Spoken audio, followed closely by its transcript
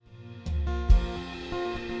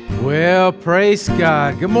Well, praise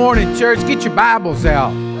God. Good morning, church. Get your Bibles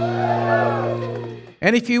out.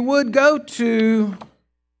 And if you would go to,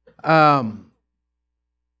 what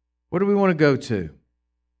do we want to go to?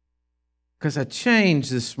 Because I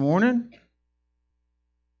changed this morning.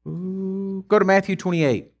 Go to Matthew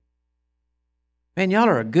 28. Man, y'all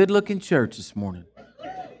are a good-looking church this morning.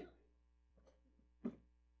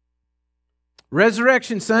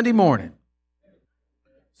 Resurrection Sunday morning.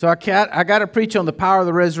 So I got to preach on the power of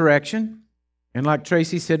the resurrection. And like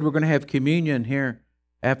Tracy said, we're going to have communion here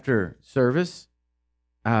after service.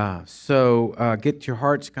 So get your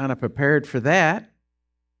hearts kind of prepared for that.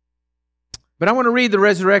 But I want to read the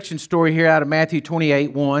resurrection story here out of Matthew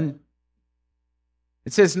 28:1.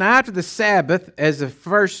 It says, "Now after the Sabbath, as the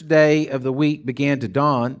first day of the week began to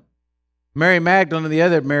dawn, Mary Magdalene and the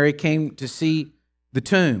other Mary came to see the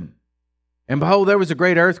tomb. And behold, there was a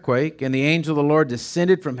great earthquake, and the angel of the Lord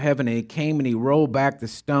descended from heaven, and he came and he rolled back the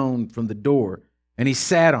stone from the door, and he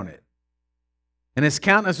sat on it. And his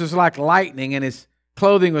countenance was like lightning, and his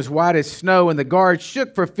clothing was white as snow, and the guards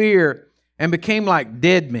shook for fear and became like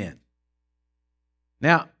dead men."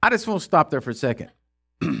 Now, I just want to stop there for a second.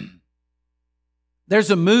 There's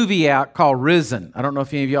a movie out called Risen. I don't know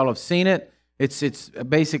if any of y'all have seen it. It's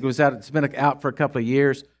basically it's been out for a couple of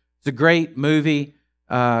years. It's a great movie.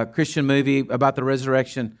 Christian movie about the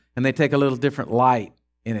resurrection, and they take a little different light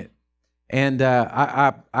in it. And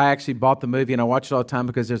I actually bought the movie, and I watch it all the time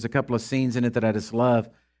because there's a couple of scenes in it that I just love.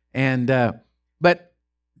 And but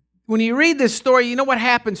when you read this story, you know what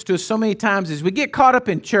happens to us so many times is we get caught up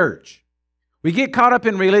in church. We get caught up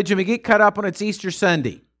in religion. We get caught up on it's Easter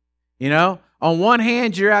Sunday. You know, on one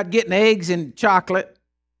hand, you're out getting eggs and chocolate.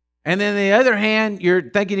 And then on the other hand, you're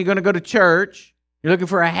thinking you're going to go to church. You're looking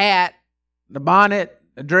for a hat, a bonnet,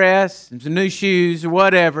 a dress, and some new shoes or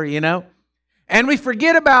whatever, you know. And we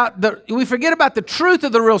forget about the truth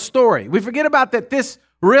of the real story. We forget about that this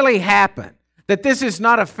really happened. That this is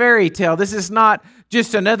not a fairy tale. This is not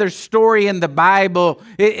just another story in the Bible.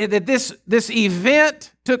 That this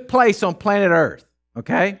event took place on planet Earth,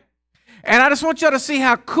 okay? And I just want y'all to see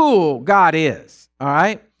how cool God is, all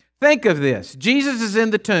right? Think of this. Jesus is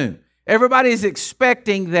in the tomb. Everybody's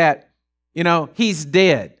expecting that, you know, he's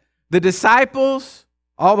dead. The disciples,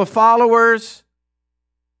 all the followers,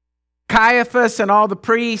 Caiaphas and all the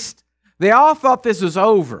priests, they all thought this was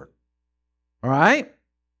over, all right?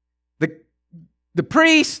 The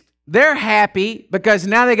priests, they're happy because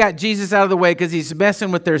now they got Jesus out of the way because he's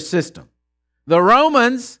messing with their system. The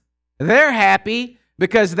Romans, they're happy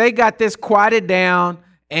because they got this quieted down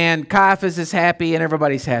and Caiaphas is happy and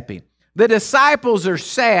everybody's happy. The disciples are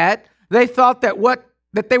sad. They thought that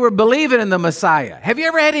they were believing in the Messiah. Have you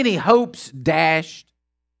ever had any hopes dashed?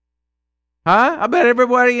 Huh? I bet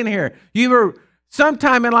everybody in here.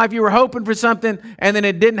 Sometime in life you were hoping for something and then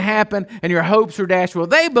it didn't happen and your hopes were dashed. Well,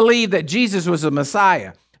 they believed that Jesus was the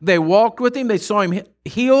Messiah. They walked with him. They saw him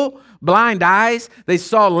heal blind eyes. They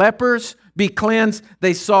saw lepers be cleansed.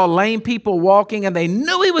 They saw lame people walking and they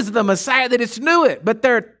knew he was the Messiah. They just knew it. But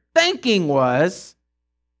their thinking was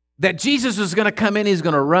that Jesus was going to come in. He's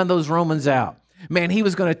going to run those Romans out. Man, he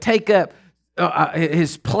was going to take up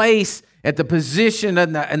his place at the position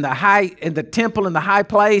in the temple in the high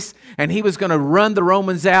place, and he was going to run the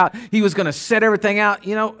Romans out. He was going to set everything out,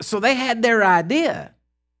 you know. So they had their idea.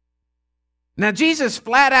 Now Jesus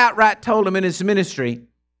flat out right told him in his ministry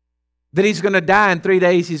that he's going to die in 3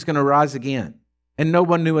 days. He's going to rise again, and no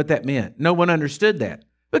one knew what that meant. No one understood that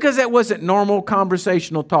because that wasn't normal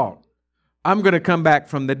conversational talk. I'm going to come back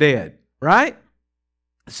from the dead, right?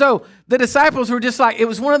 So the disciples were just like, it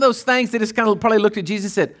was one of those things that just kind of probably looked at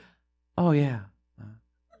Jesus and said, "Oh, yeah."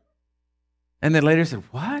 And then later said,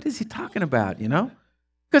 "What is he talking about?" You know,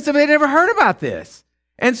 because they never heard about this.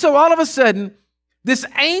 And so all of a sudden, this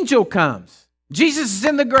angel comes. Jesus is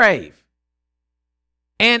in the grave.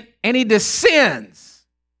 And he descends.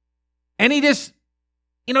 And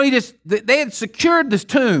they had secured this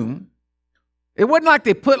tomb. It wasn't like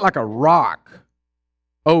they put like a rock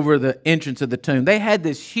over the entrance of the tomb. They had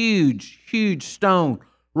this huge, huge stone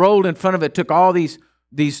rolled in front of it. Took all these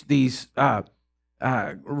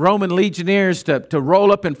Roman legionnaires to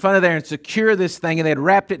roll up in front of there and secure this thing. And they had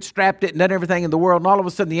wrapped it, strapped it, and done everything in the world. And all of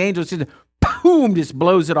a sudden the angel just, boom, just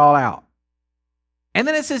blows it all out. And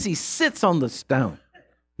then it says he sits on the stone.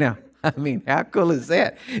 Now, I mean, how cool is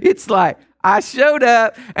that? It's like I showed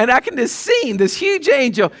up and I can just see this huge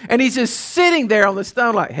angel and he's just sitting there on the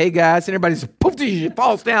stone like, "Hey guys," and everybody just poof,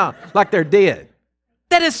 falls down like they're dead.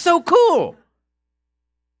 That is so cool.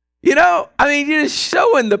 You know, I mean, you're just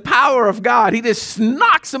showing the power of God. He just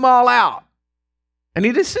knocks them all out. And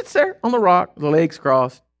he just sits there on the rock, the legs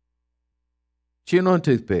crossed. chewing on a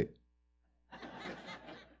toothpick.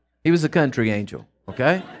 He was a country angel,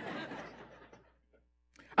 okay?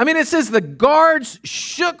 I mean, it says the guards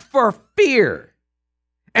shook for fear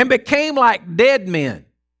and became like dead men.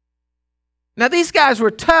 Now, these guys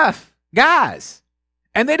were tough guys,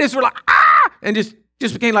 and they just were like, ah, and just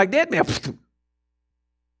became like dead men.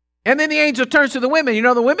 And then the angel turns to the women. You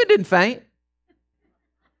know, the women didn't faint.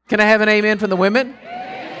 Can I have an amen from the women?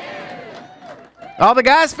 All the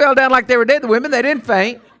guys fell down like they were dead. The women, they didn't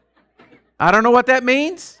faint. I don't know what that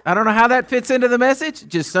means. I don't know how that fits into the message.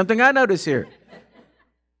 Just something I notice here.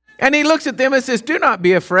 And he looks at them and says, do not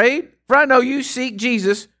be afraid, for I know you seek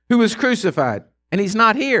Jesus who was crucified, and he's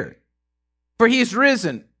not here, for he is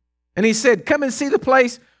risen. And he said, come and see the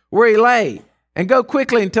place where he lay, and go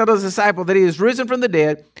quickly and tell the disciple that he is risen from the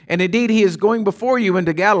dead, and indeed he is going before you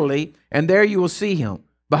into Galilee, and there you will see him.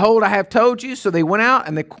 Behold, I have told you. So they went out,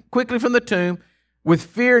 and they quickly from the tomb with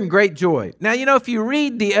fear and great joy. Now, you know, if you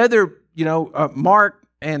read the other, Mark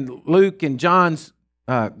and Luke and John's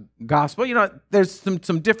gospel, there's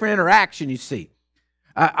some different interaction you see.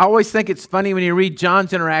 I always think it's funny when you read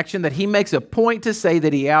John's interaction that he makes a point to say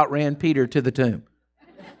that he outran Peter to the tomb.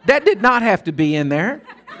 That did not have to be in there.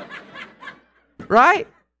 Right?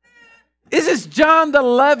 This is John the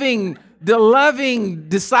loving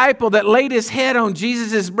disciple that laid his head on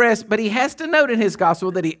Jesus' breast, but he has to note in his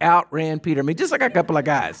gospel that he outran Peter. I mean, just like a couple of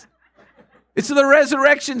guys. It's the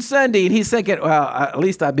Resurrection Sunday, and he's thinking, well, at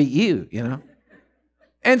least I beat you,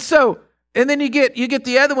 And then you get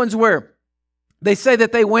the other ones where they say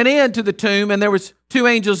that they went into the tomb and there was two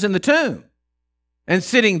angels in the tomb and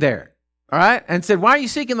sitting there, all right, and said, why are you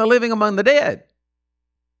seeking the living among the dead?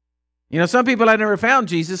 Some people had never found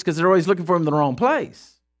Jesus because they're always looking for him in the wrong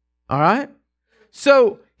place, all right?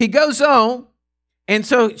 So he goes on, and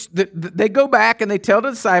so they go back and they tell the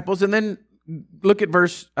disciples, and then look at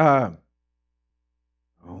verse, oh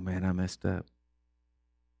man, I messed up.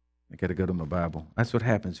 I got to go to my Bible. That's what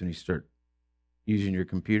happens when you start using your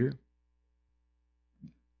computer.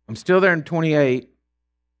 I'm still there in 28,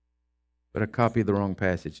 but I copied the wrong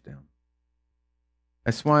passage down.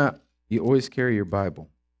 That's why you always carry your Bible.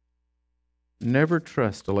 Never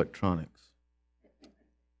trust electronics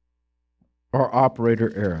or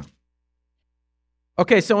operator error.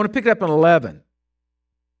 Okay, so I want to pick it up in 11.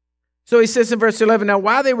 So he says in verse 11, now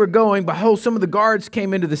while they were going, behold, some of the guards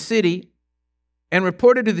came into the city and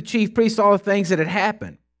reported to the chief priests all the things that had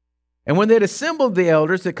happened. And when they had assembled the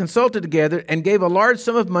elders, they consulted together and gave a large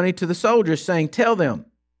sum of money to the soldiers, saying, tell them,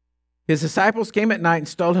 his disciples came at night and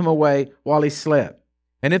stole him away while he slept.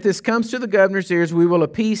 And if this comes to the governor's ears, we will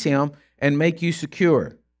appease him and make you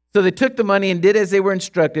secure. So they took the money and did as they were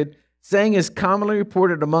instructed, saying is commonly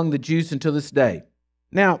reported among the Jews until this day.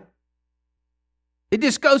 Now, it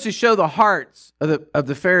just goes to show the hearts of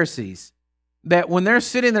the Pharisees, that when they're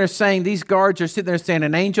sitting there saying, these guards are sitting there saying,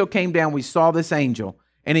 an angel came down, we saw this angel,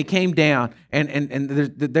 and he came down, and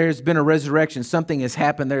there's been a resurrection, something has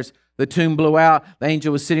happened, the tomb blew out, the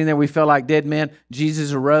angel was sitting there, we felt like dead men,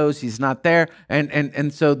 Jesus arose, he's not there,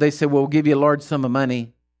 and so they said, well, we'll give you a large sum of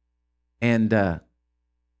money, and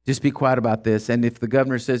just be quiet about this, and if the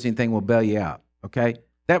governor says anything, we'll bail you out, okay?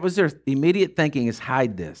 That was their immediate thinking, is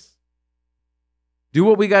hide this. Do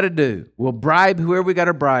what we got to do. We'll bribe whoever we got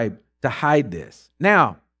to bribe to hide this.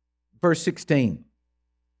 Now, verse 16.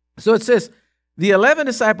 So it says, the 11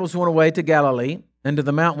 disciples went away to Galilee and to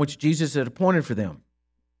the mountain which Jesus had appointed for them.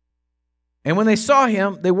 And when they saw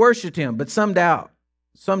him, they worshipped him, but some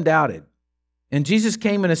doubted. And Jesus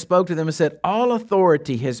came and spoke to them and said, all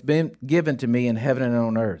authority has been given to me in heaven and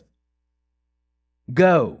on earth.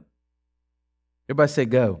 Go. Everybody say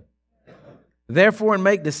go. Therefore, and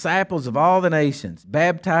make disciples of all the nations,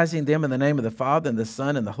 baptizing them in the name of the Father and the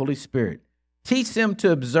Son and the Holy Spirit. Teach them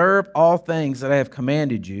to observe all things that I have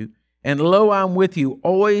commanded you. And lo, I'm with you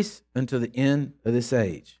always until the end of this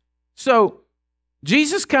age. So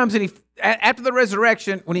Jesus comes and after the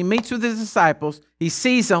resurrection, when he meets with his disciples, he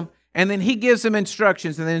sees them, and then he gives them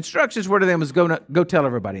instructions. And the instructions were to them is go tell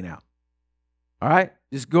everybody now. All right?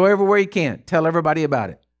 Just go everywhere you can. Tell everybody about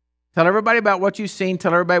it. Tell everybody about what you've seen.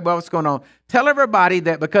 Tell everybody about what's going on. Tell everybody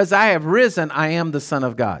that because I have risen, I am the Son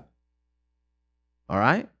of God. All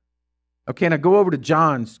right? Okay, now go over to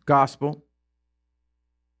John's Gospel.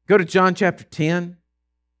 Go to John chapter 10.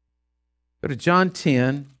 Go to John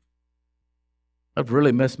 10. I've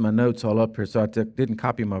really messed my notes all up here, so I didn't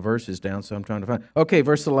copy my verses down, so I'm trying to find. Okay,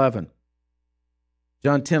 verse 11.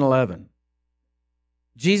 John 10:11.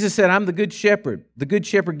 Jesus said, I'm the good shepherd. The good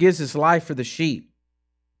shepherd gives his life for the sheep.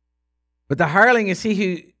 But the hireling is he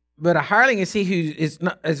who But a hireling is he who is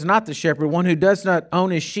not the shepherd, one who does not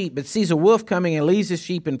own his sheep, but sees a wolf coming and leaves his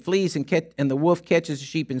sheep and flees, and the wolf catches the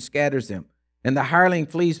sheep and scatters them. And the hireling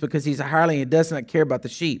flees because he's a hireling and does not care about the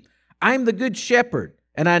sheep. I am the good shepherd,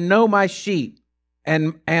 and I know my sheep,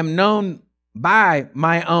 and am known by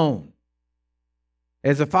my own.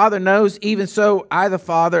 As the Father knows, even so I, the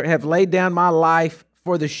Father, have laid down my life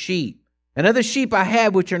for the sheep. And other sheep I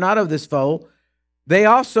have which are not of this fold, they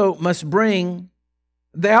also I must bring,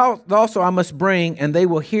 and they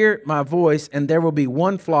will hear my voice, and there will be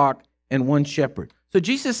one flock and one shepherd. So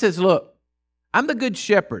Jesus says, look, I'm the good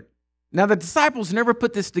shepherd. Now, the disciples never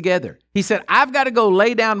put this together. He said, I've got to go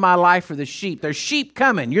lay down my life for the sheep. There's sheep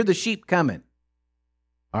coming. You're the sheep coming.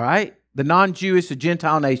 All right? The non-Jewish, the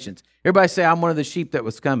Gentile nations. Everybody say, I'm one of the sheep that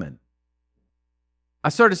was coming. I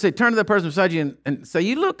started to say, turn to the person beside you and say,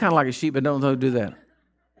 you look kind of like a sheep, but don't do that.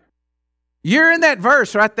 You're in that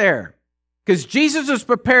verse right there. Because Jesus was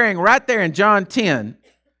preparing right there in John 10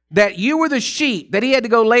 that you were the sheep that he had to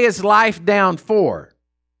go lay his life down for.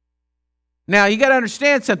 Now, you got to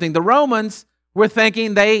understand something. The Romans were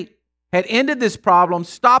thinking they had ended this problem,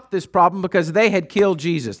 stopped this problem, because they had killed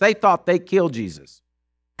Jesus. They thought they killed Jesus.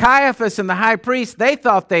 Caiaphas and the high priest, they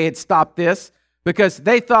thought they had stopped this because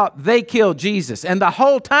they thought they killed Jesus. And the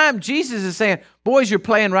whole time, Jesus is saying, boys, you're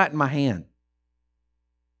playing right in my hand.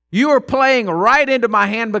 You are playing right into my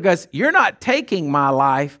hand because you're not taking my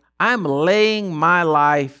life. I'm laying my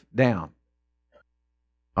life down.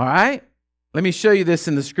 All right? Let me show you this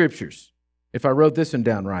in the scriptures. If I wrote this one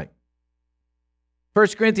down right. 1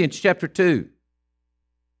 Corinthians chapter 2,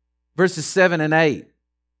 verses 7 and 8.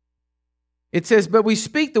 It says, but we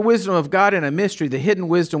speak the wisdom of God in a mystery, the hidden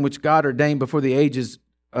wisdom which God ordained before the ages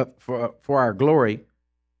for our glory,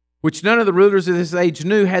 which none of the rulers of this age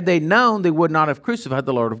knew. Had they known, they would not have crucified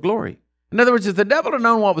the Lord of glory. In other words, if the devil had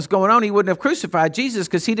known what was going on, he wouldn't have crucified Jesus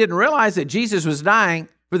because he didn't realize that Jesus was dying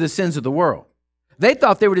for the sins of the world. They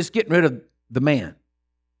thought they were just getting rid of the man.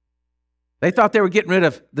 They thought they were getting rid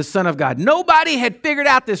of the Son of God. Nobody had figured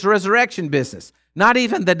out this resurrection business, not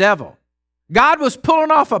even the devil. God was pulling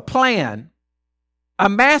off a plan, a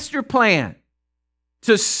master plan,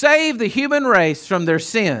 to save the human race from their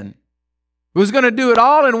sin. He was going to do it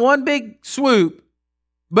all in one big swoop,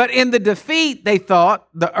 but in the defeat,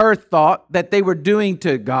 the earth thought, that they were doing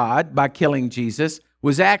to God by killing Jesus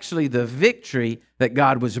was actually the victory that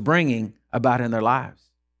God was bringing about in their lives.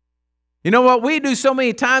 You know what we do so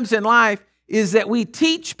many times in life is that we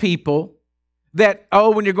teach people that,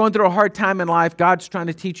 when you're going through a hard time in life, God's trying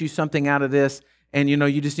to teach you something out of this, and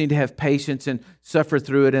you just need to have patience and suffer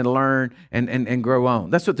through it and learn and grow on.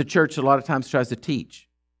 That's what the church a lot of times tries to teach.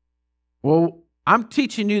 Well, I'm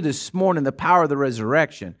teaching you this morning the power of the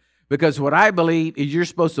resurrection, because what I believe is you're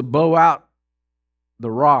supposed to blow out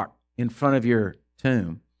the rock in front of your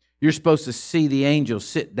tomb. You're supposed to see the angels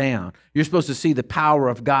sit down. You're supposed to see the power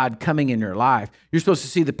of God coming in your life. You're supposed to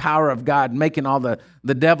see the power of God making all the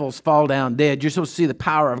devils fall down dead. You're supposed to see the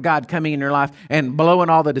power of God coming in your life and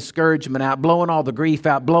blowing all the discouragement out, blowing all the grief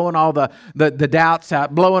out, blowing all the doubts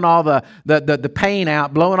out, blowing all the pain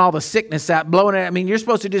out, blowing all the sickness out, blowing it. I mean, you're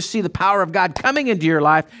supposed to just see the power of God coming into your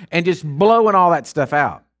life and just blowing all that stuff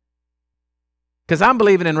out. Because I'm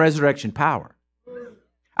believing in resurrection power.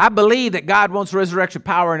 I believe that God wants resurrection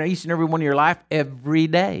power in each and every one of your life every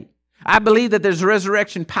day. I believe that there's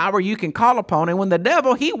resurrection power you can call upon. And when the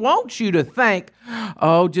devil, he wants you to think,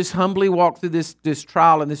 just humbly walk through this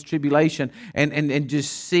trial and this tribulation and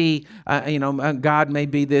just see, God may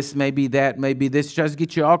be this, maybe that, maybe this. Just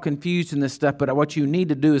get you all confused in this stuff. But what you need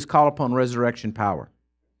to do is call upon resurrection power.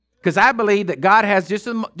 Because I believe that God has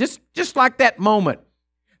just like that moment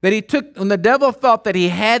that he took when the devil thought that he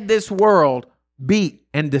had this world beat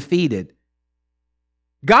and defeated.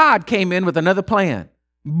 God came in with another plan,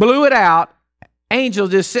 blew it out, angel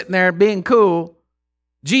just sitting there being cool,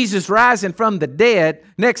 Jesus rising from the dead.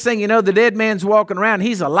 Next thing you know, the dead man's walking around,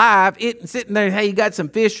 he's alive, sitting there, hey, you got some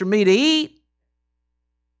fish for me to eat?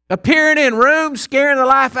 Appearing in rooms, scaring the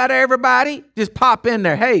life out of everybody. Just pop in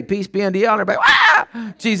there, hey, peace be unto y'all. Everybody,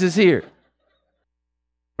 Jesus here.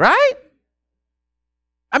 Right?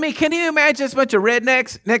 I mean, can you imagine this bunch of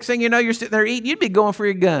rednecks? Next thing you know, you're sitting there eating. You'd be going for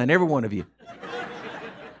your gun, every one of you.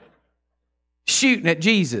 Shooting at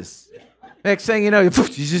Jesus. Next thing you know,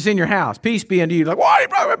 he's just in your house. Peace be unto you. Like, why are you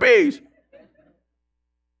brought me peace?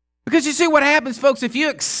 Because you see what happens, folks, if you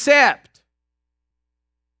accept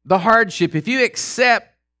the hardship, if you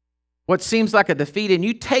accept what seems like a defeat, and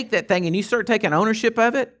you take that thing and you start taking ownership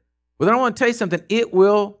of it, well, then I want to tell you something. It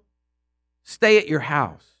will stay at your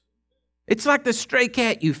house. It's like the stray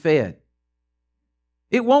cat you fed.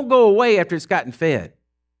 It won't go away after it's gotten fed.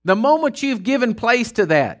 The moment you've given place to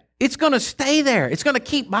that, it's going to stay there. It's going to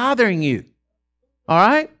keep bothering you. All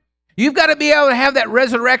right? You've got to be able to have that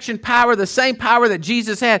resurrection power, the same power that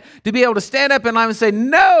Jesus had, to be able to stand up in life and say,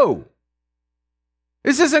 no,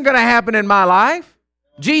 this isn't going to happen in my life.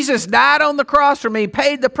 Jesus died on the cross for me,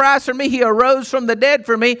 paid the price for me. He arose from the dead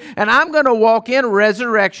for me, and I'm going to walk in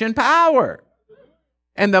resurrection power.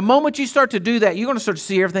 And the moment you start to do that, you're going to start to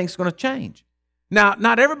see everything's going to change. Now,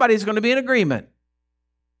 not everybody's going to be in agreement.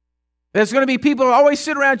 There's going to be people who always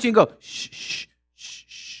sit around you and go, shh, shh, shh,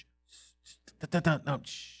 shh, no,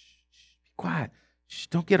 shh, be quiet. Shh,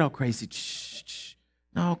 don't get all crazy. Shh, shh.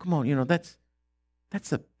 No, come on. That's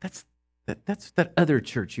that other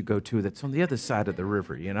church you go to that's on the other side of the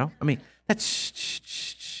river. I mean, that's shh, shh,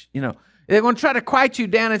 shh, shh. They're going to try to quiet you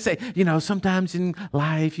down and say, sometimes in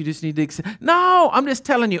life you just need to accept. No, I'm just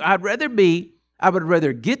telling you, I would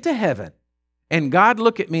rather get to heaven and God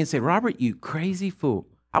look at me and say, Robert, you crazy fool.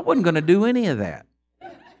 I wasn't going to do any of that.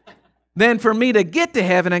 Than for me to get to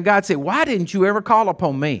heaven and God say, why didn't you ever call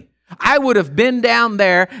upon me? I would have been down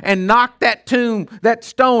there and knocked that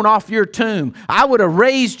stone off your tomb. I would have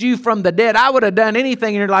raised you from the dead. I would have done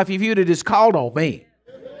anything in your life if you'd have just called on me.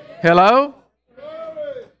 Hello?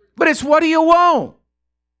 But it's, what do you want?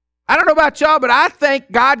 I don't know about y'all, but I think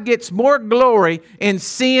God gets more glory in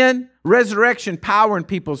seeing resurrection power in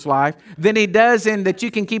people's life than He does in that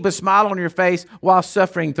you can keep a smile on your face while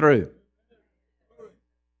suffering through.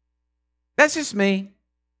 That's just me.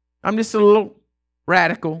 I'm just a little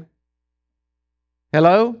radical.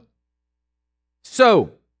 Hello?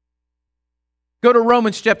 So, go to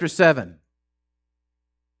Romans chapter 7.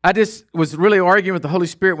 I just was really arguing with the Holy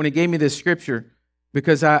Spirit when He gave me this scripture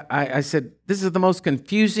because I said, this is the most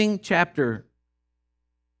confusing chapter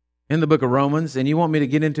in the book of Romans, and you want me to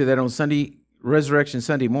get into that on Resurrection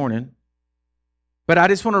Sunday morning. But I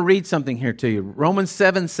just want to read something here to you. Romans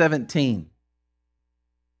 7:17.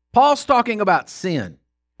 Paul's talking about sin,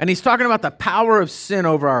 and he's talking about the power of sin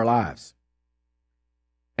over our lives.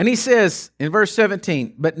 And he says in verse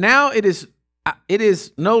 17, but now it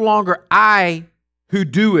is no longer I who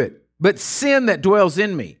do it, but sin that dwells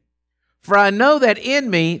in me. For I know that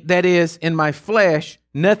in me, that is, in my flesh,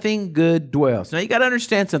 nothing good dwells. Now you got to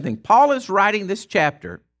understand something. Paul is writing this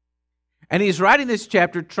chapter, and he's writing this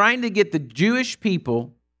chapter trying to get the Jewish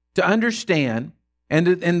people to understand, and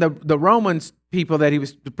the Romans people that he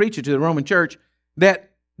was preaching to, the Roman church,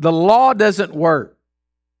 that the law doesn't work.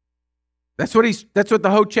 That's what the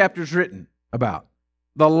whole chapter is written about.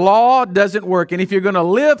 The law doesn't work. And if you're going to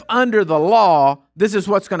live under the law, this is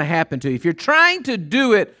what's going to happen to you. If you're trying to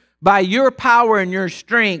do it by your power and your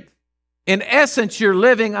strength, in essence, you're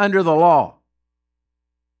living under the law.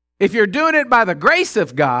 If you're doing it by the grace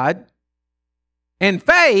of God and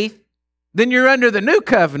faith, then you're under the new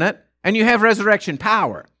covenant and you have resurrection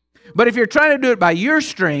power. But if you're trying to do it by your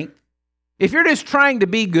strength, if you're just trying to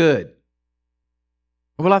be good,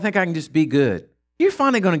 well, I think I can just be good. You're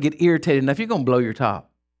finally going to get irritated enough. You're going to blow your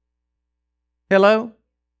top. Hello?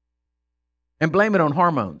 And blame it on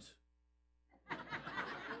hormones.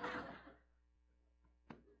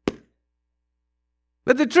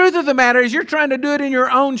 But the truth of the matter is you're trying to do it in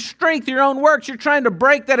your own strength, your own works. You're trying to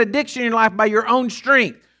break that addiction in your life by your own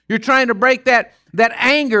strength. You're trying to break that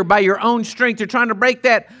anger by your own strength. You're trying to break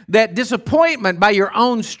that disappointment by your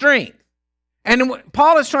own strength. And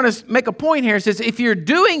Paul is trying to make a point here. He says, if you're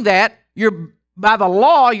doing that, by the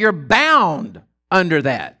law, you're bound under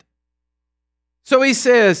that. So he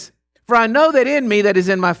says, for I know that in me, that is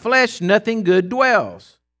in my flesh, nothing good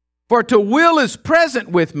dwells. For to will is present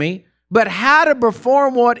with me, but how to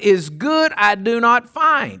perform what is good I do not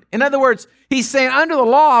find. In other words, he's saying under the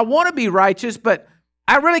law, I want to be righteous, but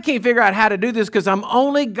I really can't figure out how to do this because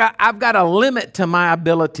I've got a limit to my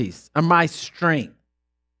abilities or my strength.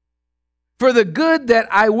 For the good that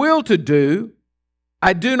I will to do,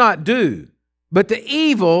 I do not do. But the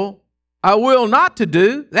evil I will not to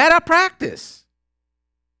do, that I practice.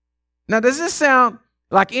 Now, does this sound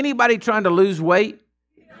like anybody trying to lose weight?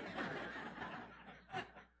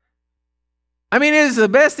 I mean, it is the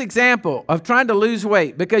best example of trying to lose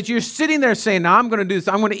weight because you're sitting there saying, now I'm going to do this,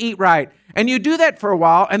 I'm going to eat right. And you do that for a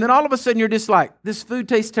while, and then all of a sudden you're just like, this food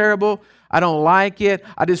tastes terrible. I don't like it.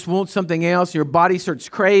 I just want something else. Your body starts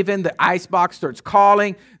craving. The icebox starts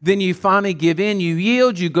calling. Then you finally give in. You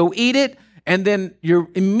yield. You go eat it. And then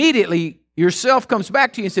immediately yourself comes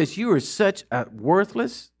back to you and says, you are such a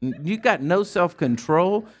worthless. You got no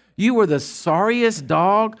self-control. You were the sorriest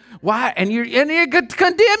dog. Why? And you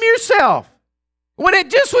condemn yourself when it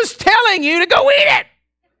just was telling you to go eat it.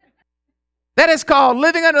 That is called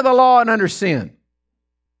living under the law and under sin.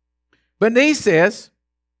 But then he says,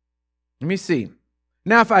 let me see.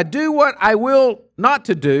 Now, if I do what I will not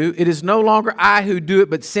to do, it is no longer I who do it,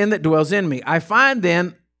 but sin that dwells in me. I find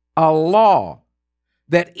then a law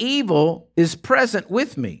that evil is present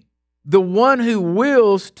with me, the one who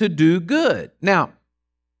wills to do good. Now,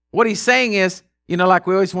 what he's saying is, like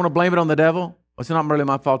we always want to blame it on the devil. Well, it's not really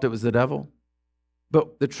my fault it was the devil.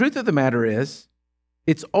 But the truth of the matter is,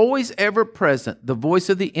 it's always ever present, the voice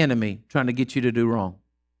of the enemy trying to get you to do wrong.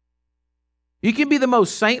 You can be the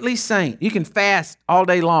most saintly saint. You can fast all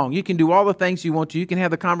day long. You can do all the things you want to. You can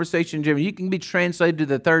have the conversation. You can be translated to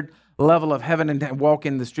the third level of heaven and walk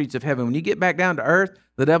in the streets of heaven. When you get back down to earth,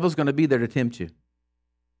 the devil's going to be there to tempt you.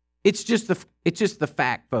 It's just the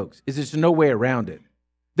fact, folks. There's no way around it.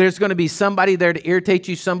 There's going to be somebody there to irritate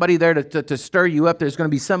you, somebody there to stir you up. There's going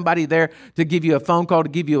to be somebody there to give you a phone call, to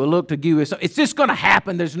give you a look, to give you it's just going to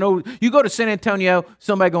happen. You go to San Antonio,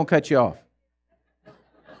 somebody going to cut you off.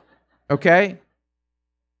 Okay?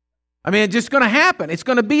 It's just going to happen. It's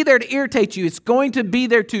going to be there to irritate you. It's going to be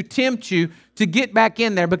there to tempt you to get back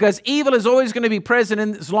in there, because evil is always going to be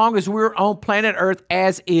present as long as we're on planet Earth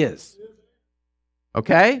as is.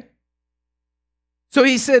 Okay? So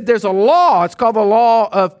he said there's a law. It's called the law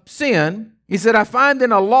of sin. He said, I find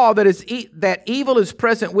in a law that evil is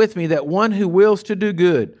present with me, that one who wills to do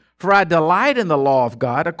good. For I delight in the law of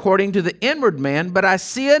God according to the inward man, but I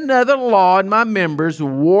see another law in my members,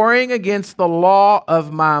 warring against the law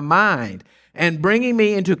of my mind and bringing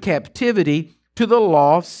me into captivity to the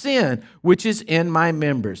law of sin, which is in my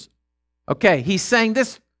members. Okay, he's saying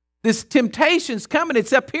this temptation's coming.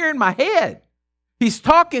 It's up here in my head. He's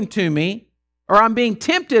talking to me, or I'm being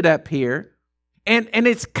tempted up here, and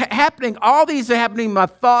it's happening. All these are happening, my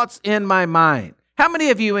thoughts in my mind. How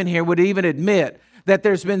many of you in here would even admit that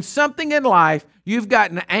there's been something in life you've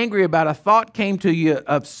gotten angry about? A thought came to you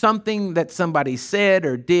of something that somebody said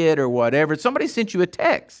or did or whatever. Somebody sent you a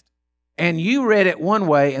text, and you read it one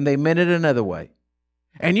way and they meant it another way.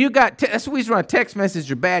 And that's the reason why text messages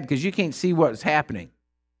are bad, because you can't see what's happening.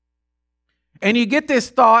 And you get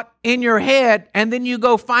this thought in your head, and then you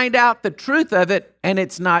go find out the truth of it, and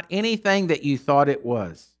it's not anything that you thought it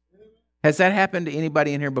was. Has that happened to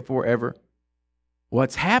anybody in here before ever?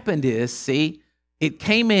 What's happened is, see, it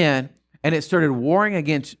came in and it started warring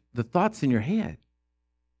against the thoughts in your head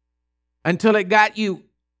until it got you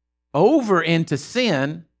over into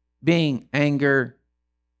sin, being anger,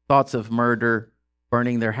 thoughts of murder,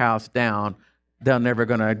 burning their house down. They're never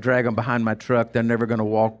going to drag them behind my truck. They're never going to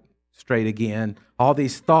walk straight again. All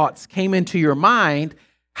these thoughts came into your mind.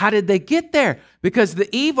 How did they get there? Because the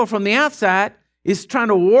evil from the outside is trying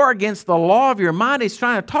to war against the law of your mind. He's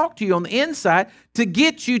trying to talk to you on the inside to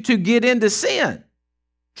get you to get into sin.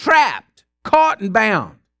 Trapped, caught, and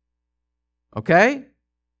bound. Okay?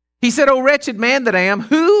 He said, "O wretched man that I am,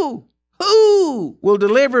 who will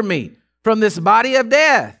deliver me from this body of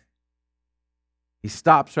death?" He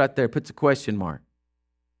stops right there, puts a question mark.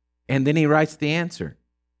 And then he writes the answer.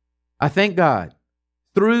 I thank God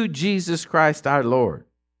through Jesus Christ our Lord.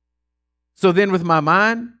 So then with my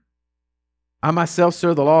mind, I myself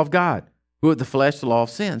serve the law of God, who with the flesh, the law of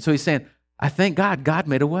sin. So he's saying, I thank God, God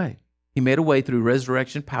made a way. He made a way through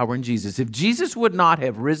resurrection power in Jesus. If Jesus would not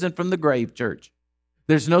have risen from the grave, church,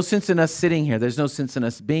 there's no sense in us sitting here. There's no sense in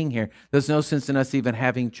us being here. There's no sense in us even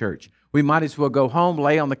having church. We might as well go home,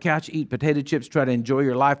 lay on the couch, eat potato chips, try to enjoy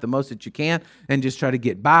your life the most that you can, and just try to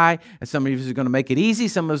get by. And some of you are going to make it easy.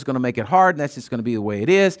 Some of us are going to make it hard, and that's just going to be the way it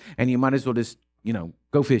is. And you might as well just,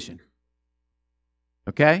 go fishing.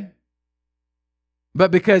 Okay?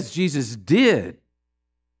 But because Jesus did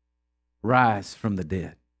rise from the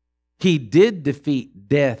dead, he did defeat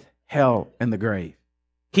death, hell, and the grave.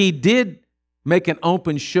 He did make an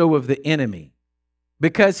open show of the enemy,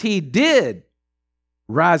 because he did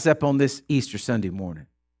rise up on this Easter Sunday morning.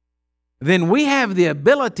 Then we have the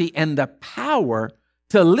ability and the power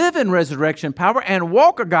to live in resurrection power and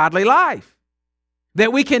walk a godly life.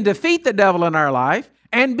 That we can defeat the devil in our life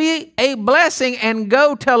and be a blessing and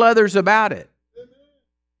go tell others about it.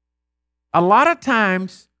 A lot of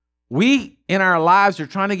times we in our lives are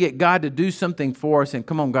trying to get God to do something for us, and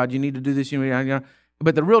come on, God, you need to do this.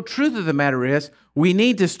 But the real truth of the matter is we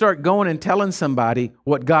need to start going and telling somebody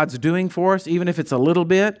what God's doing for us, even if it's a little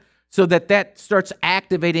bit, so that starts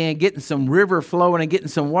activating and getting some river flowing and getting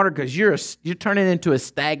some water, because you're turning into a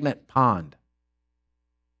stagnant pond.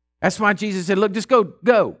 That's why Jesus said, look, just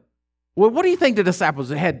go. Well, what do you think the disciples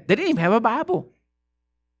had? They didn't even have a Bible.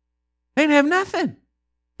 They didn't have nothing.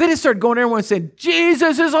 They just started going everywhere and saying,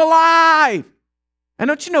 Jesus is alive. And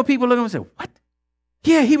don't you know, people look at them and say, what?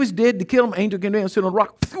 Yeah, he was dead to kill him. Angel came down and sit on a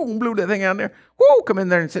rock. Boom, blew that thing out there. Woo, come in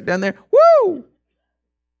there and sit down there. Woo.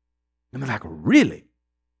 And they're like, really?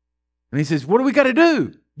 And he says, what do we got to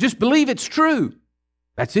do? Just believe it's true.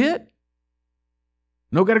 That's it.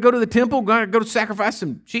 No, got to go to the temple, got to go to sacrifice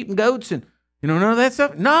some sheep and goats and, none of that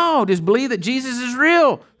stuff. No, just believe that Jesus is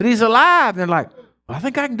real, that he's alive. And they're like, well, I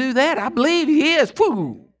think I can do that. I believe he is.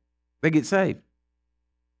 Whew. They get saved.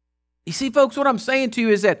 You see, folks, what I'm saying to you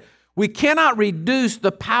is that we cannot reduce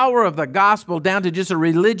the power of the gospel down to just a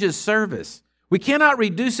religious service. We cannot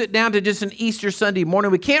reduce it down to just an Easter Sunday morning.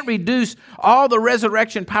 We can't reduce all the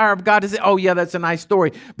resurrection power of God to say, oh, yeah, that's a nice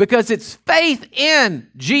story. Because it's faith in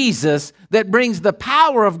Jesus that brings the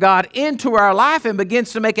power of God into our life and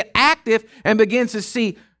begins to make it active and begins to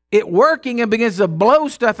see it working and begins to blow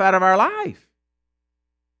stuff out of our life.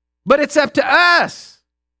 But it's up to us.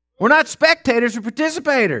 We're not spectators, we're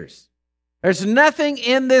participators. There's nothing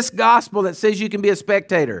in this gospel that says you can be a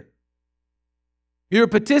spectator. You're a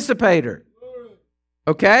participator.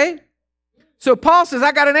 Okay? So Paul says,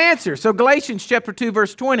 I got an answer. So Galatians chapter 2,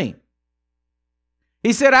 verse 20.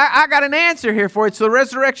 He said, I got an answer here for it. It's the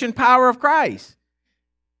resurrection power of Christ.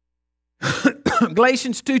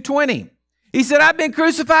 Galatians 2:20. He said, I've been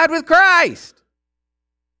crucified with Christ.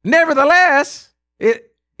 Nevertheless,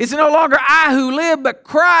 it's no longer I who live, but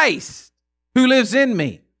Christ who lives in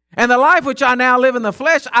me. And the life which I now live in the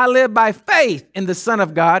flesh, I live by faith in the Son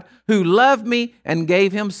of God who loved me and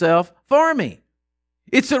gave himself for me.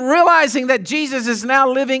 It's a realizing that Jesus is now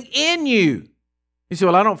living in you. You say,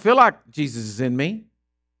 well, I don't feel like Jesus is in me.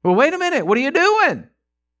 Well, wait a minute. What are you doing?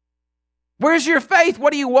 Where's your faith?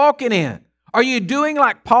 What are you walking in? Are you doing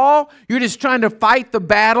like Paul? You're just trying to fight the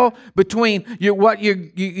battle between what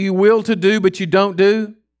you will to do, but you don't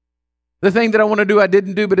do. The thing that I want to do, I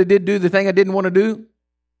didn't do, but I did do. The thing I didn't want to do.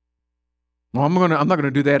 Well, I'm not going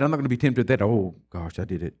to do that. I'm not going to be tempted with that. Oh, gosh, I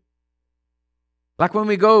did it. Like when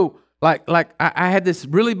we go, like I had this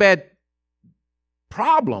really bad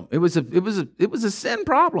problem. It was a sin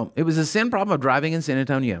problem. It was a sin problem of driving in San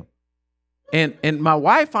Antonio. And my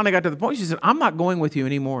wife finally got to the point, she said, I'm not going with you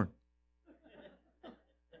anymore.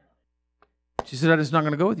 She said, I'm just not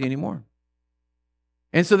going to go with you anymore.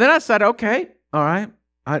 And so then I said, okay, all right.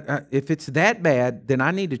 If it's that bad, then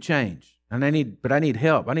I need to change. And I need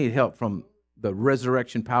help. I need help from the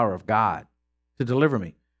resurrection power of God to deliver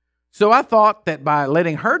me. So I thought that by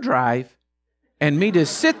letting her drive and me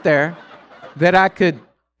just sit there, that I could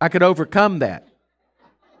overcome that.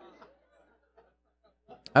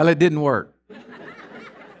 Well, it didn't work.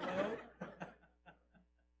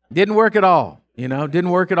 Didn't work at all. Didn't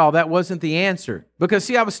work at all. That wasn't the answer. Because,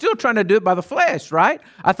 see, I was still trying to do it by the flesh, right?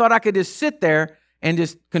 I thought I could just sit there and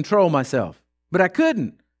just control myself. But I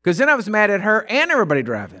couldn't. Because then I was mad at her and everybody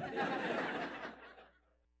driving.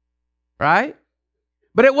 Right?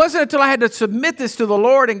 But it wasn't until I had to submit this to the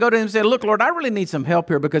Lord and go to him and say, look, Lord, I really need some help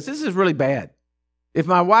here because this is really bad. If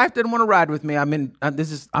my wife didn't want to ride with me,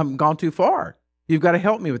 I'm gone too far. You've got to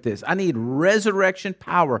help me with this. I need resurrection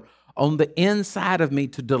power on the inside of me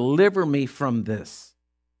to deliver me from this.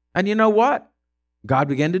 And you know what? God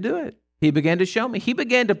began to do it. He began to show me. He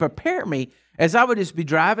began to prepare me as I would just be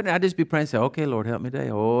driving and I'd just be praying and say, okay, Lord, help me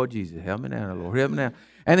today. Oh, Jesus, help me now, Lord, help me now.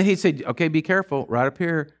 And then he'd say, okay, be careful, right up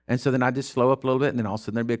here. And so then I'd just slow up a little bit, and then all of a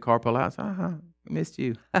sudden there'd be a car pull out. I missed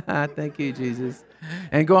you. Thank you, Jesus.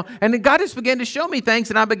 And go on. And then God just began to show me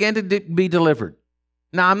things, and I began to be delivered.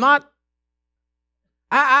 Now,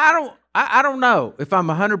 I don't know if I'm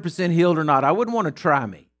 100% healed or not. I wouldn't want to try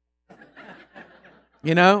me.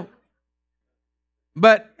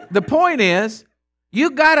 But the point is,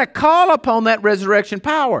 you got to call upon that resurrection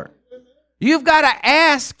power. You've got to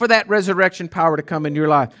ask for that resurrection power to come in your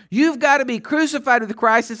life. You've got to be crucified with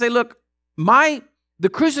Christ and say, look, the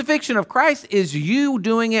crucifixion of Christ is you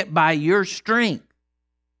doing it by your strength.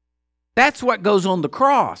 That's what goes on the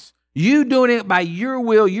cross. You doing it by your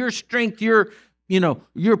will, your strength, you're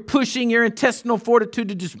pushing your intestinal fortitude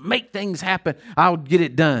to just make things happen. I'll get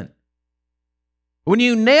it done. When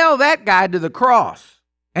you nail that guy to the cross,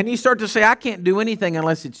 and you start to say, I can't do anything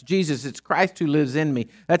unless it's Jesus. It's Christ who lives in me.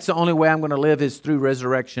 That's the only way I'm going to live is through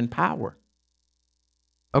resurrection power.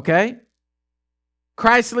 Okay?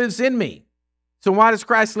 Christ lives in me. So why does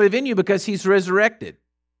Christ live in you? Because he's resurrected.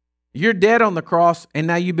 You're dead on the cross, and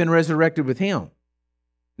now you've been resurrected with him.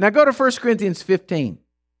 Now go to 1 Corinthians 15.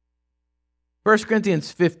 1 Corinthians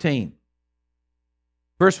 15.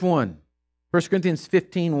 Verse 1. 1 Corinthians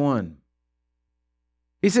 15:1.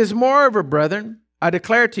 He says, moreover, brethren, I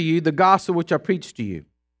declare to you the gospel which I preached to you,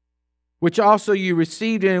 which also you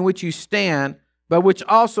received and in which you stand, by which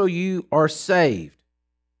also you are saved,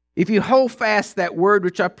 if you hold fast that word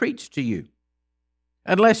which I preached to you,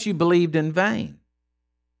 unless you believed in vain.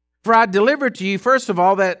 For I delivered to you, first of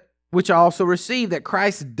all, that which I also received, that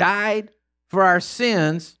Christ died for our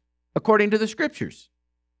sins according to the Scriptures,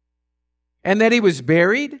 and that he was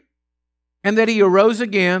buried, and that he arose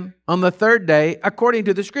again on the third day, according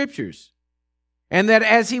to the Scriptures, and that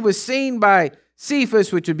as he was seen by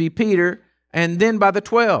Cephas, which would be Peter, and then by the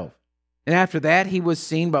 12. And after that, he was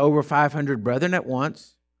seen by over 500 brethren at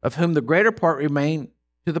once, of whom the greater part remain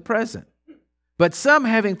to the present. But some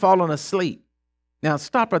having fallen asleep. Now,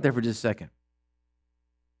 stop right there for just a second.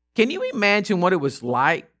 Can you imagine what it was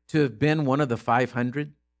like to have been one of the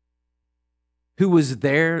 500 who was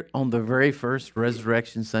there on the very first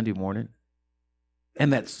Resurrection Sunday morning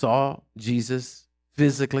and that saw Jesus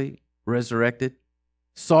physically resurrected,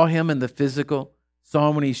 saw him in the physical, saw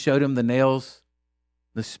him when he showed him the nails,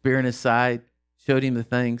 the spear in his side, showed him the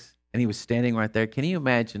things, and he was standing right there? Can you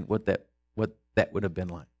imagine what that would have been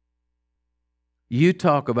like? You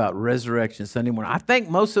talk about Resurrection Sunday morning. I think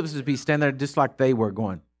most of us would be standing there just like they were,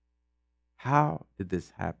 going, how did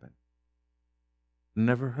this happen?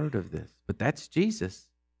 Never heard of this. But that's Jesus.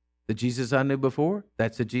 The Jesus I knew before,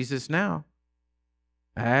 that's the Jesus now.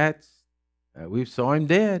 We saw him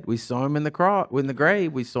dead. We saw him in the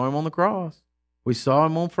grave. We saw him on the cross. We saw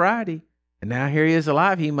him on Friday. And now here he is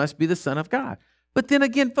alive. He must be the Son of God. But then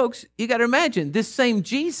again, folks, you got to imagine, this same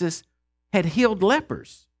Jesus had healed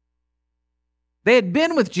lepers. They had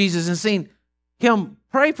been with Jesus and seen him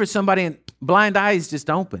pray for somebody and blind eyes just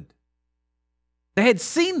opened. They had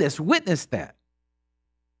seen this, witnessed that.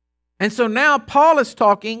 And so now Paul is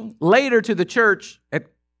talking later to the church at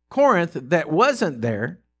Corinth that wasn't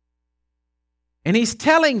there. And he's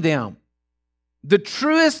telling them the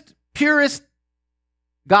truest, purest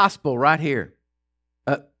gospel right here.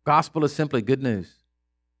 Gospel is simply good news.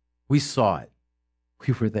 We saw it.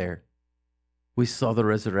 We were there. We saw the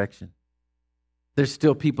resurrection. There's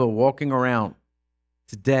still people walking around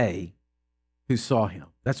today who saw him.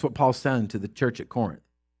 That's what Paul's saying to the church at Corinth.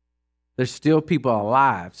 There's still people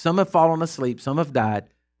alive. Some have fallen asleep. Some have died.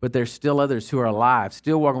 But there's still others who are alive,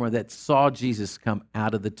 still walking around, that saw Jesus come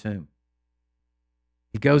out of the tomb.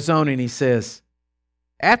 He goes on and he says,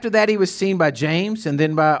 after that he was seen by James and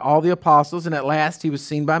then by all the apostles, and at last he was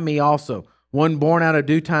seen by me also, one born out of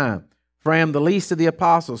due time. For I am the least of the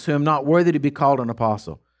apostles, who am not worthy to be called an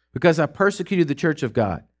apostle, because I persecuted the church of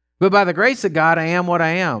God. But by the grace of God I am what I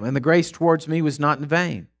am, and the grace towards me was not in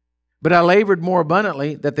vain. But I labored more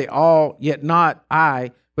abundantly, that they all, yet not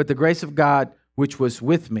I, but the grace of God which was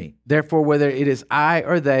with me. Therefore, whether it is I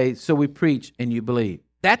or they, so we preach and you believe.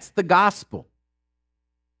 That's the gospel.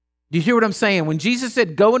 Do you hear what I'm saying? When Jesus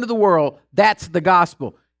said, go into the world, that's the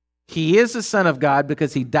gospel. He is the Son of God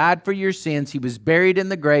because he died for your sins. He was buried in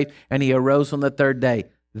the grave and he arose on the third day.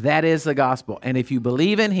 That is the gospel. And if you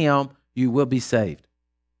believe in him, you will be saved.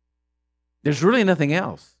 There's really nothing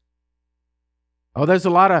else. Oh, there's a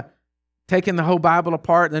lot of taking the whole Bible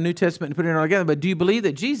apart in the New Testament and putting it all together. But do you believe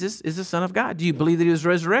that Jesus is the Son of God? Do you believe that he was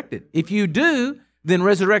resurrected? If you do, then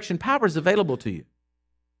resurrection power is available to you.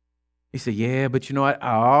 You say, yeah, but you know what?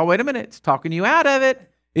 Oh, wait a minute. It's talking you out of it.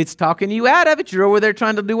 It's talking you out of it. You're over there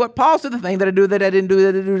trying to do what Paul said, the thing that I do that I didn't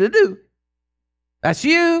do that I do. That's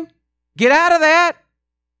you. Get out of that.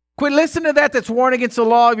 Quit listening to that that's warring against the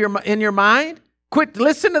law of in your mind. Quit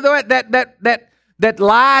listening to that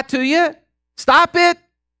lie to you. Stop it.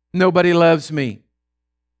 Nobody loves me.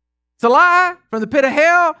 It's a lie from the pit of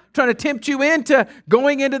hell, trying to tempt you into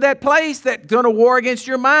going into that place that's going to war against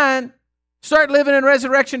your mind. Start living in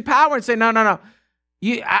resurrection power and say, no.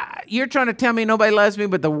 You're trying to tell me nobody loves me,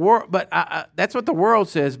 but that's what the world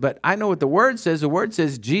says. But I know what the Word says. The Word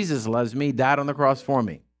says Jesus loves me, died on the cross for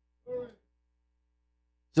me.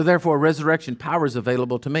 So therefore, resurrection power is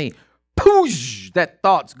available to me. Poosh! That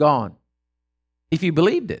thought's gone. If you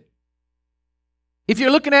believed it. If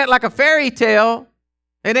you're looking at it like a fairy tale,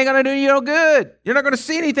 it ain't going to do you no good. You're not going to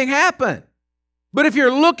see anything happen. But if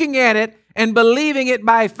you're looking at it and believing it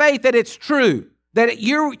by faith that it's true, that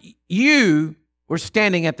you were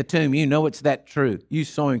standing at the tomb, you know it's that true. You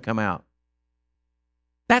saw him come out.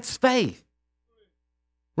 That's faith.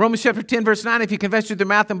 Romans chapter 10, verse 9, if you confess with your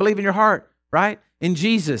mouth and believe in your heart, right? In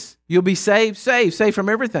Jesus, you'll be saved from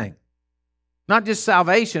everything. Not just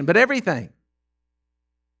salvation, but everything.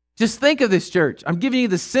 Just think of this, church. I'm giving you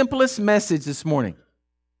the simplest message this morning.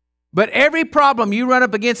 But every problem you run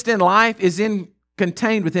up against in life is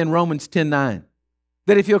contained within Romans 10:9.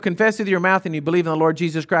 That if you'll confess with your mouth and you believe in the Lord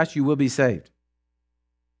Jesus Christ, you will be saved.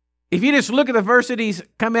 If you just look at the adversities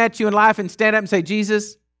come at you in life and stand up and say,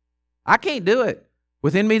 Jesus, I can't do it.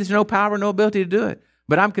 Within me, there's no power, no ability to do it.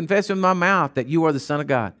 But I'm confessing with my mouth that you are the Son of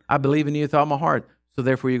God. I believe in you with all my heart, so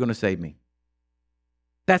therefore you're going to save me.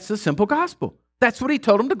 That's the simple gospel. That's what he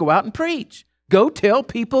told them to go out and preach. Go tell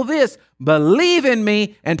people this. Believe in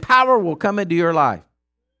me and power will come into your life.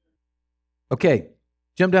 Okay,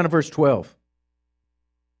 jump down to verse 12.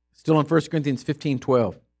 Still in 1 Corinthians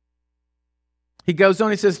 15:12. He goes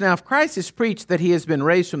on, he says, now if Christ is preached that he has been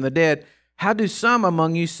raised from the dead, how do some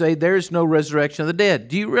among you say there is no resurrection of the dead?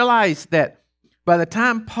 Do you realize that by the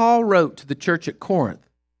time Paul wrote to the church at Corinth,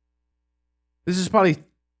 this is probably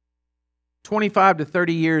 25 to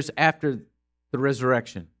 30 years after the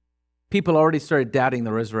resurrection, people already started doubting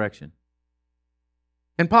the resurrection.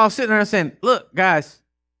 And Paul's sitting there saying, look, guys,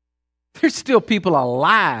 there's still people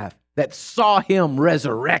alive that saw him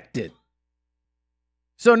resurrected.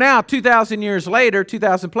 So now, 2,000 years later,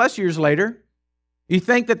 2,000 plus years later, you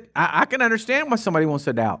think that I can understand why somebody wants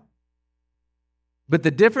to doubt. But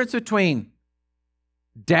the difference between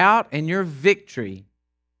doubt and your victory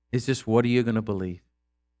is just, what are you going to believe?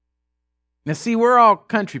 Now, see, we're all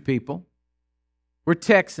country people. We're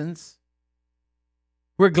Texans.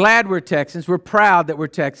 We're glad we're Texans. We're proud that we're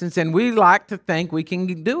Texans, and we like to think we can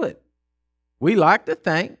do it. We like to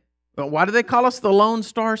think, but why do they call us the Lone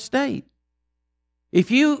Star State? If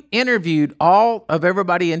you interviewed all of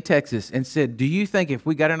everybody in Texas and said, do you think if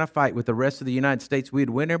we got in a fight with the rest of the United States, we'd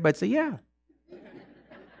win? Everybody'd say, yeah.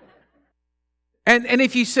 And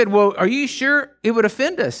if you said, well, are you sure? It would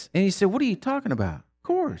offend us. And you said, what are you talking about? Of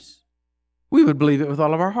course. We would believe it with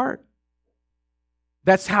all of our heart.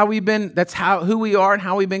 That's how who we are and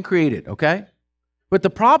how we've been created, okay? But the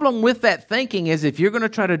problem with that thinking is if you're going to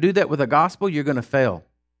try to do that with the gospel, you're going to fail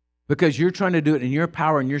because you're trying to do it in your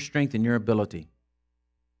power and your strength and your ability.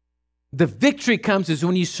 The victory comes is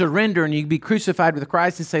when you surrender and you be crucified with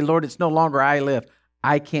Christ and say, Lord, it's no longer I live.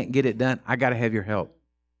 I can't get it done. I got to have your help.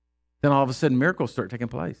 Then all of a sudden miracles start taking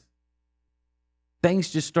place. Things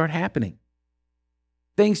just start happening.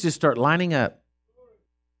 Things just start lining up.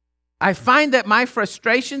 I find that my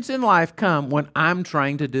frustrations in life come when I'm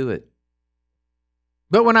trying to do it.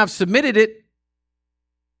 But when I've submitted it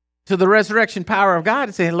to the resurrection power of God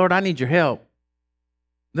and say, Lord, I need your help,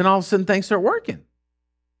 then all of a sudden things start working.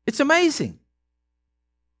 It's amazing.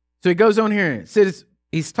 So he goes on here and says,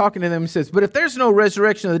 he's talking to them and says, but if there's no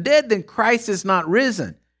resurrection of the dead, then Christ is not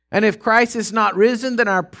risen. And if Christ is not risen, then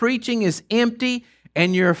our preaching is empty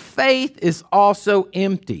and your faith is also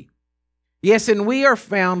empty. Yes, and we are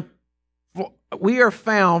found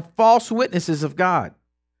false witnesses of God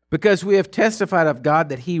because we have testified of God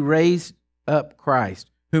that he raised up Christ,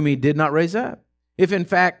 whom he did not raise up. If in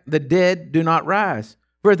fact the dead do not rise.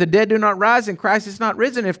 For if the dead do not rise, and Christ is not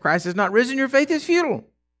risen. If Christ is not risen, your faith is futile,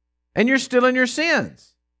 and you're still in your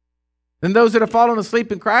sins. Then those that have fallen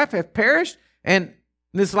asleep in Christ have perished, and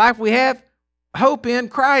in this life we have hope in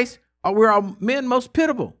Christ. We're all men most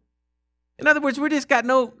pitiable. In other words, we just got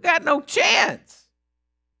no chance.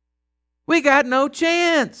 We got no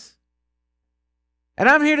chance. And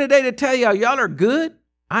I'm here today to tell y'all are good.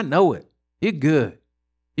 I know it. You're good.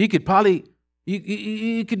 You could probably.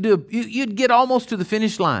 You could do. You'd get almost to the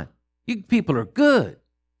finish line. You people are good,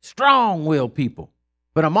 strong-willed people.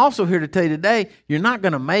 But I'm also here to tell you today, you're not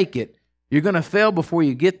going to make it. You're going to fail before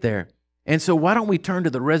you get there. And so why don't we turn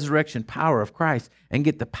to the resurrection power of Christ and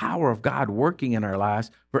get the power of God working in our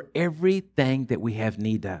lives for everything that we have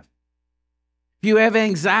need of? If you have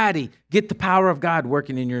anxiety, get the power of God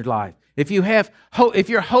working in your life. If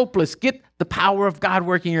you're hopeless, get the power of God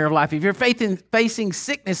working in your life. If you're facing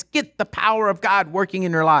sickness, get the power of God working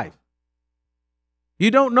in your life.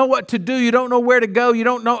 You don't know what to do. You don't know where to go. You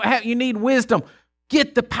don't know. You need wisdom.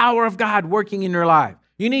 Get the power of God working in your life.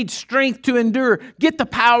 You need strength to endure. Get the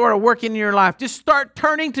power of working in your life. Just start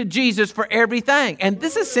turning to Jesus for everything. And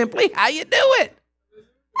this is simply how you do it.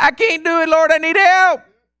 I can't do it, Lord. I need help.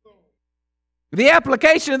 The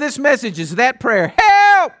application of this message is that prayer.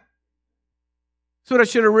 Help! That's what I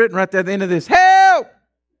should have written right there at the end of this. Help!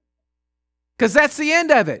 Because that's the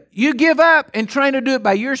end of it. You give up and trying to do it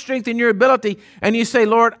by your strength and your ability, and you say,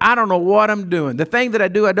 Lord, I don't know what I'm doing. The thing that I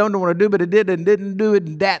do, I don't know what to do, but I did and didn't do it,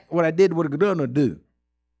 and that what I did, what I'm going to do.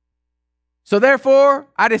 So therefore,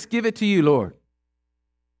 I just give it to you, Lord.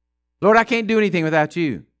 Lord, I can't do anything without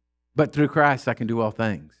you, but through Christ I can do all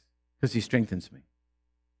things because he strengthens me.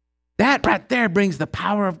 That right there brings the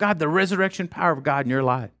power of God, the resurrection power of God in your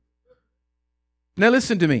life. Now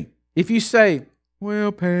listen to me. If you say,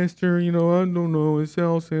 well, Pastor, I don't know. It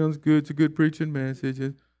all sounds good. It's a good preaching message.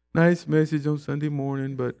 A nice message on Sunday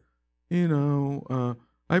morning, but,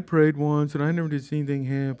 I prayed once and I never did see anything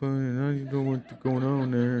happen and I don't know what's going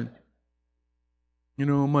on there.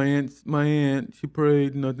 My aunt, she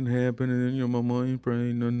prayed, nothing happened, and then, my mom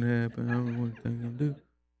prayed, nothing happened. I don't know what thing I'm do.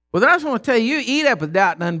 Well, then I just want to tell you, you eat up with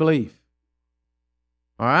doubt and unbelief.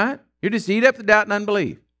 All right? You just eat up the doubt and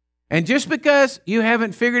unbelief. And just because you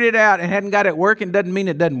haven't figured it out and hadn't got it working doesn't mean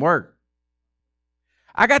it doesn't work.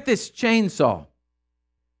 I got this chainsaw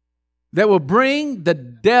that will bring the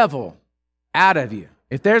devil out of you.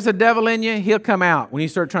 If there's a devil in you, he'll come out when you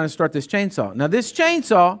start trying to start this chainsaw. Now, this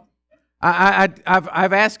chainsaw,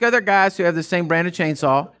 I've asked other guys who have the same brand of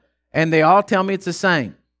chainsaw, and they all tell me it's the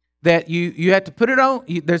same. That you have to put it on,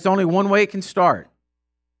 there's only one way it can start.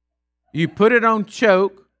 You put it on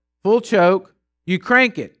choke, full choke, you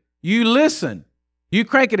crank it, you listen, you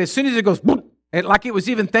crank it. As soon as it goes, boom, like it was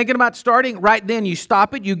even thinking about starting, right then you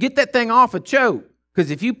stop it, you get that thing off a choke.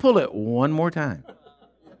 Because if you pull it one more time,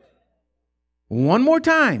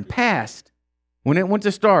 past when it went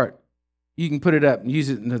to start, you can put it up and use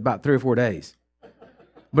it in about 3 or 4 days.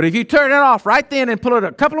 But if you turn it off right then and pull it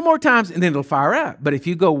a couple of more times, and then it'll fire up. But if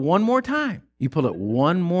you go one more time, you pull it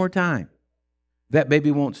one more time, that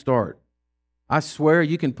baby won't start. I swear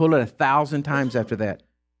you can pull it 1,000 times after that,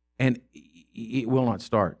 and it will not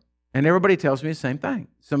start. And everybody tells me the same thing.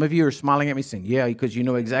 Some of you are smiling at me saying, yeah, because you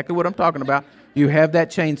know exactly what I'm talking about. You have that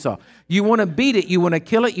chainsaw. You want to beat it. You want to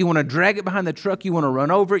kill it. You want to drag it behind the truck. You want to run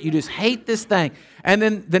over it. You just hate this thing. And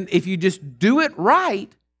then if you just do it right,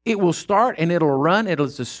 it will start and it'll run.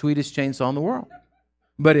 It's the sweetest chainsaw in the world.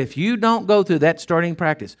 But if you don't go through that starting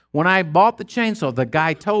practice, when I bought the chainsaw, the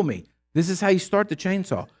guy told me, this is how you start the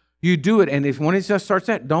chainsaw. You do it, and when it just starts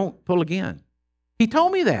that, don't pull again. He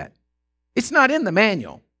told me that. It's not in the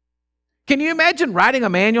manual. Can you imagine writing a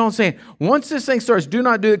manual and saying, once this thing starts, do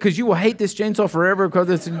not do it because you will hate this chainsaw forever because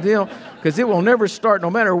it's a deal, because it will never start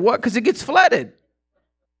no matter what, because it gets flooded.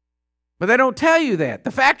 But they don't tell you that.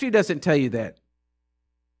 The factory doesn't tell you that.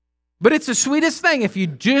 But it's the sweetest thing if you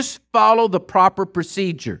just follow the proper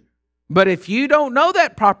procedure. But if you don't know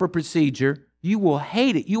that proper procedure, you will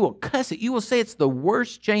hate it. You will cuss it. You will say it's the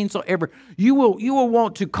worst chainsaw ever. You will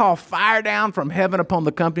want to call fire down from heaven upon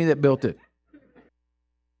the company that built it.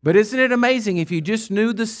 But isn't it amazing if you just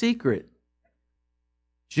knew the secret?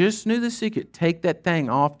 Just knew the secret. Take that thing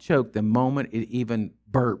off choke the moment it even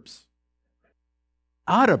burps.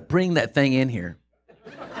 I ought to bring that thing in here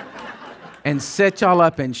and set y'all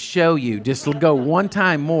up and show you. Just go one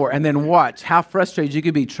time more and then watch how frustrated you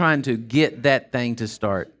could be trying to get that thing to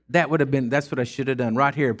start. That's what I should have done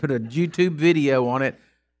right here. Put a YouTube video on it,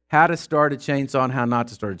 how to start a chainsaw and how not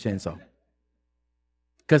to start a chainsaw.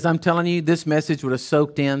 Because I'm telling you, this message would have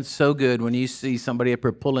soaked in so good when you see somebody up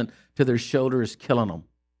here pulling to their shoulders, killing them.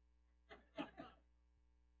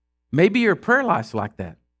 Maybe your prayer life's like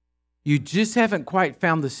that. You just haven't quite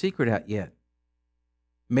found the secret out yet.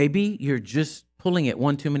 Maybe you're just pulling it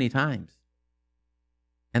one too many times.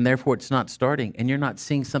 And therefore it's not starting and you're not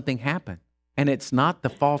seeing something happen. And it's not the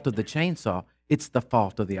fault of the chainsaw. It's the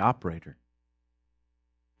fault of the operator.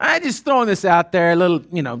 I'm just throwing this out there, a little,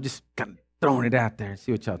 just kind of throwing it out there.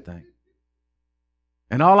 See what y'all think.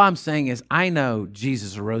 And all I'm saying is I know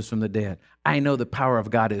Jesus arose from the dead. I know the power of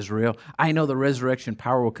God is real. I know the resurrection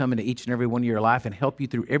power will come into each and every one of your life and help you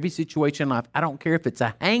through every situation in life. I don't care if it's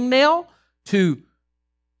a hangnail to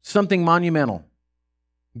something monumental.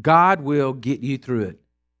 God will get you through it.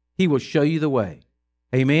 He will show you the way.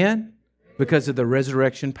 Amen? Because of the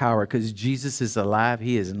resurrection power. Because Jesus is alive.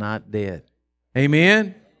 He is not dead.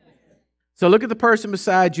 Amen? So look at the person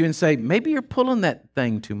beside you and say, maybe you're pulling that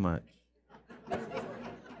thing too much.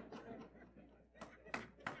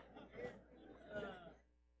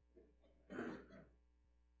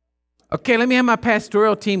 Okay, let me have my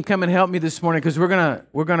pastoral team come and help me this morning because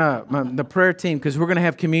the prayer team, because we're going to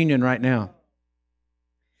have communion right now.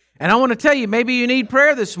 And I want to tell you, maybe you need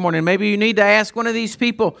prayer this morning. Maybe you need to ask one of these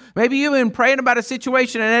people. Maybe you've been praying about a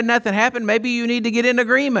situation and had nothing happen. Maybe you need to get in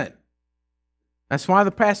agreement. That's why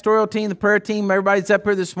the pastoral team, the prayer team, everybody's up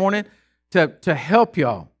here this morning to help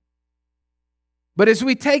y'all. But as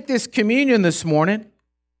we take this communion this morning,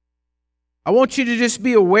 I want you to just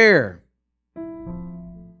be aware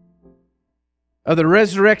of the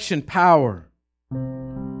resurrection power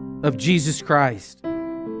of Jesus Christ.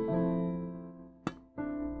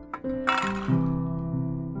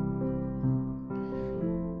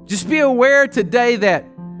 Just be aware today that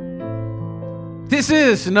this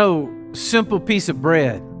is no simple piece of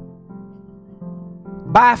bread.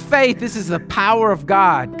 By faith, this is the power of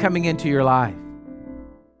God coming into your life.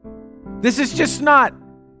 This is just not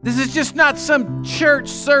some church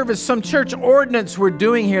service, some church ordinance we're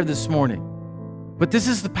doing here this morning. But this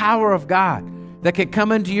is the power of God that can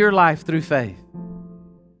come into your life through faith.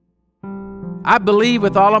 I believe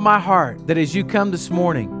with all of my heart that as you come this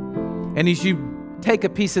morning and as you take a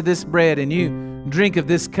piece of this bread and you drink of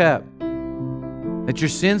this cup, that your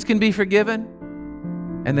sins can be forgiven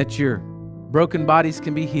and that your broken bodies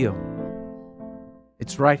can be healed.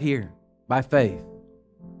 It's right here by faith.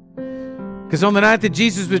 Because on the night that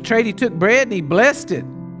Jesus was betrayed, he took bread and he blessed it.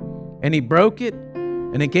 And he broke it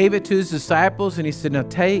and he gave it to his disciples. And he said, now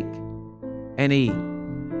take and eat.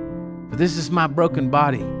 For this is my broken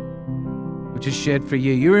body, which is shed for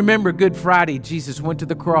you. You remember Good Friday, Jesus went to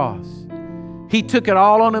the cross. He took it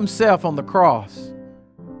all on himself on the cross,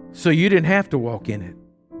 so you didn't have to walk in it.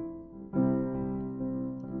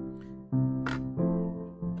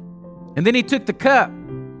 And then he took the cup,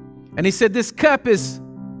 and he said, this cup is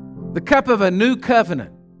the cup of a new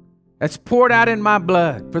covenant that's poured out in my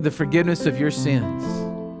blood for the forgiveness of your sins.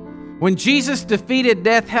 When Jesus defeated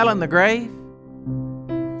death, hell, and the grave,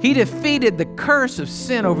 he defeated the curse of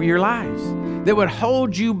sin over your lives that would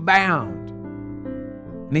hold you bound.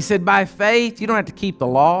 And he said, by faith, you don't have to keep the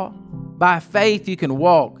law. By faith, you can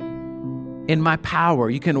walk in my power.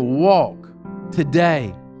 You can walk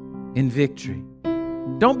today in victory.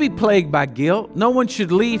 Don't be plagued by guilt. No one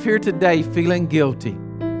should leave here today feeling guilty.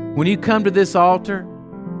 When you come to this altar,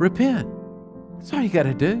 repent. That's all you got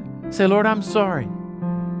to do. Say, Lord, I'm sorry.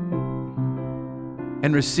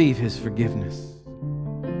 And receive his forgiveness.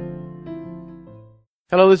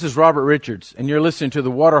 Hello, this is Robert Richards, and you're listening to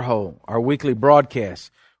The Waterhole, our weekly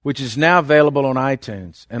broadcast, which is now available on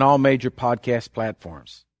iTunes and all major podcast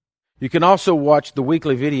platforms. You can also watch the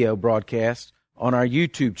weekly video broadcast on our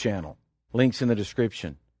YouTube channel. Links in the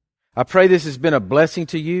description. I pray this has been a blessing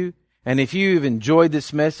to you, and if you've enjoyed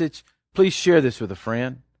this message, please share this with a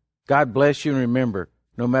friend. God bless you, and remember,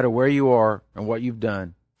 no matter where you are and what you've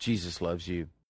done, Jesus loves you.